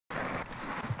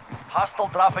Hostile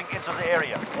dropping into the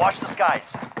area. Watch the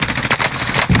skies.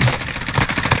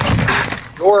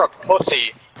 You're a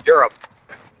pussy. You're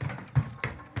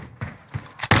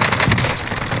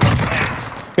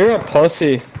a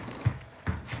pussy.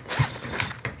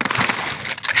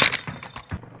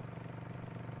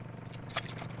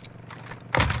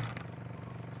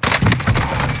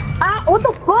 Ah, what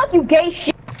the fuck, you gay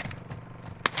shit?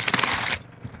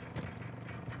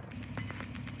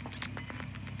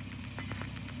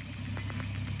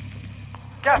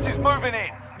 Gas is moving in.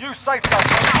 New safe zone.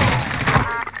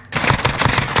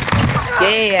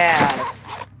 Gay ass.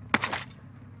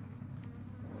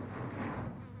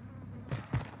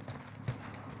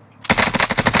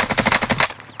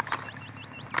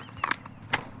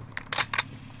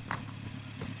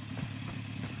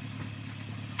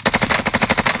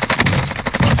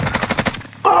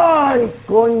 Ay,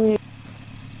 coño.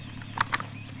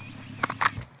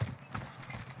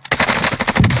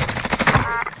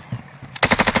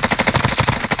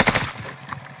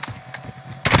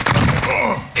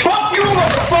 fuck you,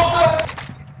 motherfucker!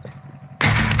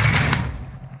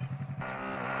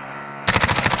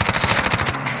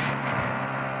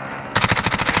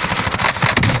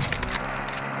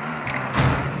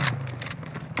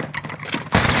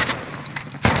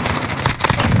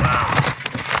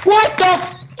 What the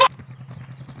f-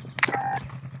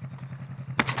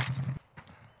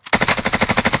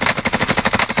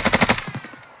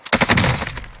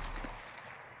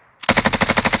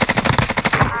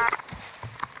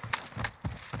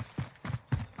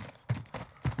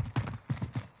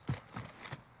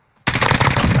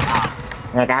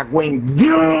 Me cago en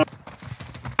Dios.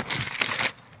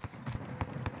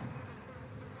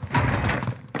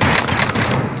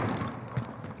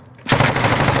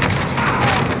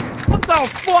 What the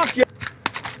fuck?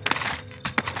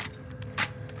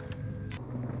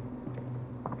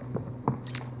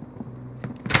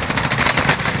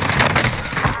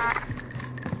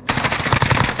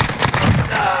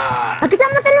 Aquí está,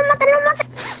 mátalo, mátalo, mátalo.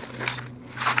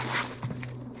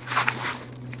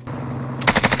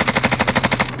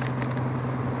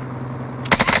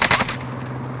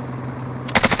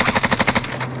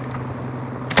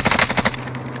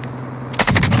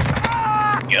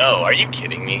 Yo, are you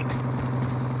kidding me?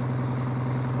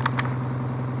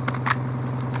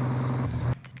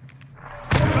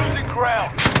 Losing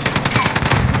ground.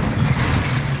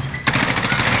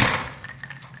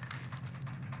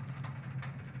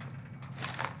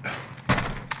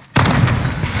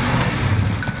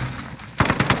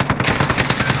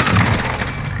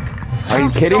 Are you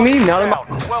kidding me? None of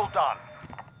my. Well done.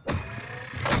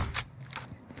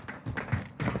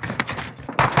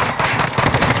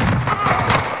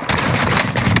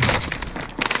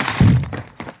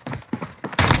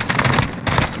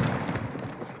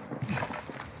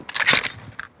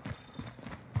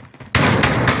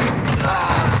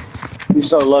 You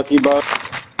so lucky, bro.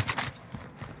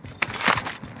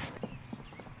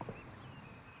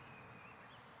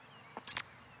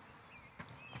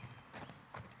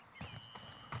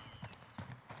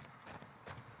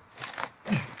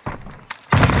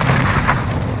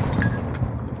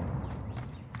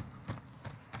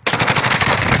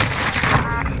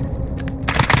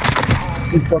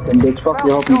 You fucking bitch. Fuck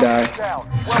you. Hope you die. Down.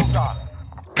 Well done.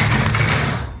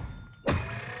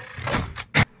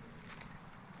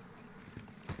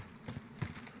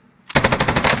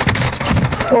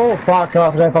 Oh, fuck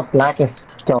off, they have black.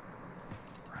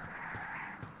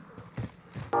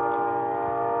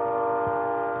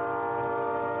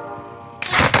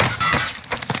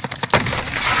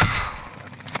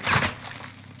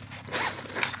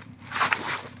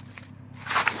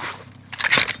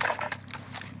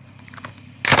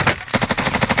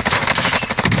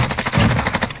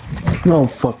 No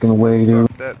fucking way, dude.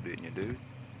 That didn't you, dude?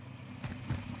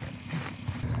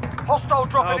 Hostile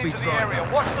dropping into the area.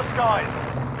 Watch the skies.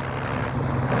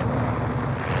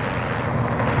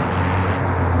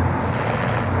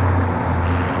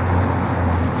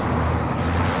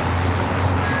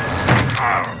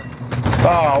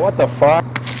 Oh, what the fuck?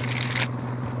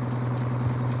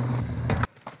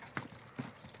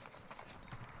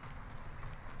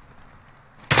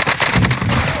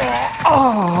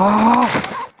 Oh.